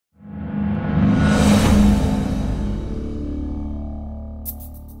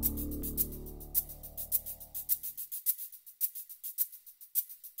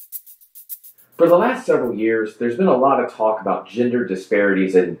For the last several years, there's been a lot of talk about gender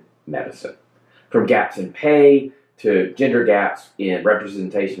disparities in medicine, from gaps in pay to gender gaps in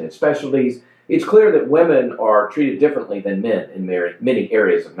representation in specialties. It's clear that women are treated differently than men in many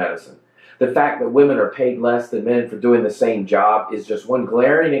areas of medicine. The fact that women are paid less than men for doing the same job is just one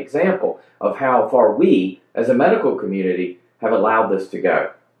glaring example of how far we, as a medical community, have allowed this to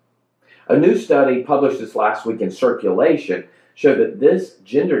go. A new study published this last week in Circulation showed that this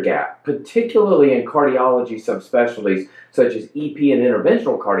gender gap, particularly in cardiology subspecialties such as EP and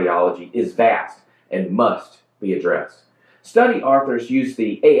interventional cardiology, is vast and must be addressed. Study authors used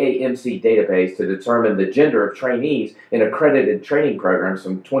the AAMC database to determine the gender of trainees in accredited training programs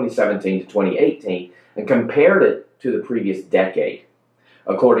from 2017 to 2018 and compared it to the previous decade.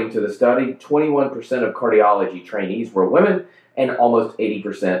 According to the study, 21% of cardiology trainees were women and almost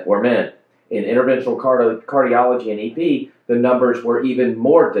 80% were men. In interventional cardiology and EP, the numbers were even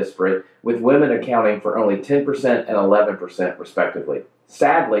more disparate, with women accounting for only 10% and 11% respectively.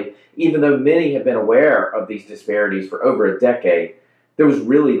 Sadly, even though many have been aware of these disparities for over a decade, there was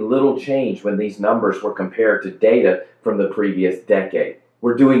really little change when these numbers were compared to data from the previous decade.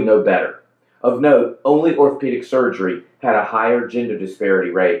 We're doing no better. Of note, only orthopedic surgery had a higher gender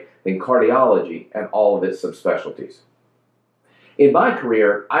disparity rate than cardiology and all of its subspecialties. In my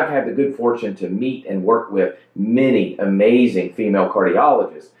career, I've had the good fortune to meet and work with many amazing female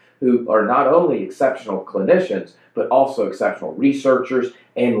cardiologists who are not only exceptional clinicians, but also exceptional researchers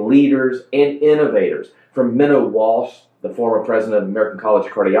and leaders and innovators. From Minnow Walsh, the former president of the American College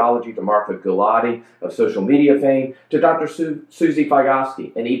of Cardiology, to Martha Gulati of social media fame, to Dr. Susie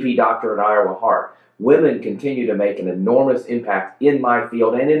Fygoski, an EP doctor at Iowa Heart. Women continue to make an enormous impact in my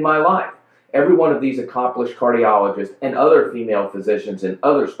field and in my life. Every one of these accomplished cardiologists and other female physicians in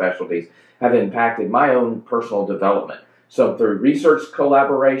other specialties have impacted my own personal development, some through research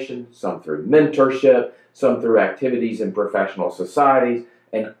collaboration, some through mentorship, some through activities in professional societies,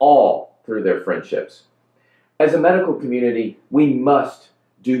 and all through their friendships. As a medical community, we must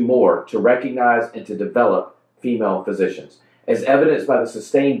do more to recognize and to develop female physicians, as evidenced by the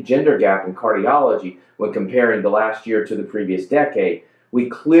sustained gender gap in cardiology when comparing the last year to the previous decade. We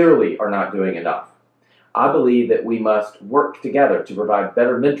clearly are not doing enough. I believe that we must work together to provide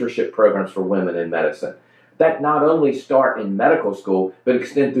better mentorship programs for women in medicine that not only start in medical school, but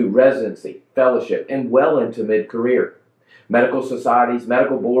extend through residency, fellowship, and well into mid-career. Medical societies,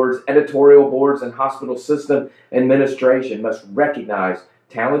 medical boards, editorial boards, and hospital system administration must recognize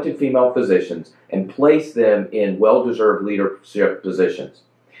talented female physicians and place them in well-deserved leadership positions.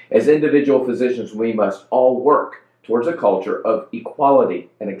 As individual physicians, we must all work towards a culture of equality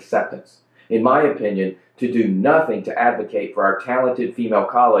and acceptance. In my opinion, to do nothing to advocate for our talented female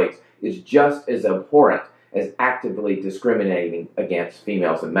colleagues is just as abhorrent as actively discriminating against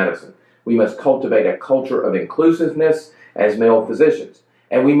females in medicine. We must cultivate a culture of inclusiveness as male physicians,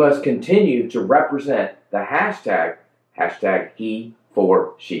 and we must continue to represent the hashtag he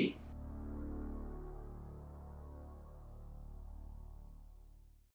for she.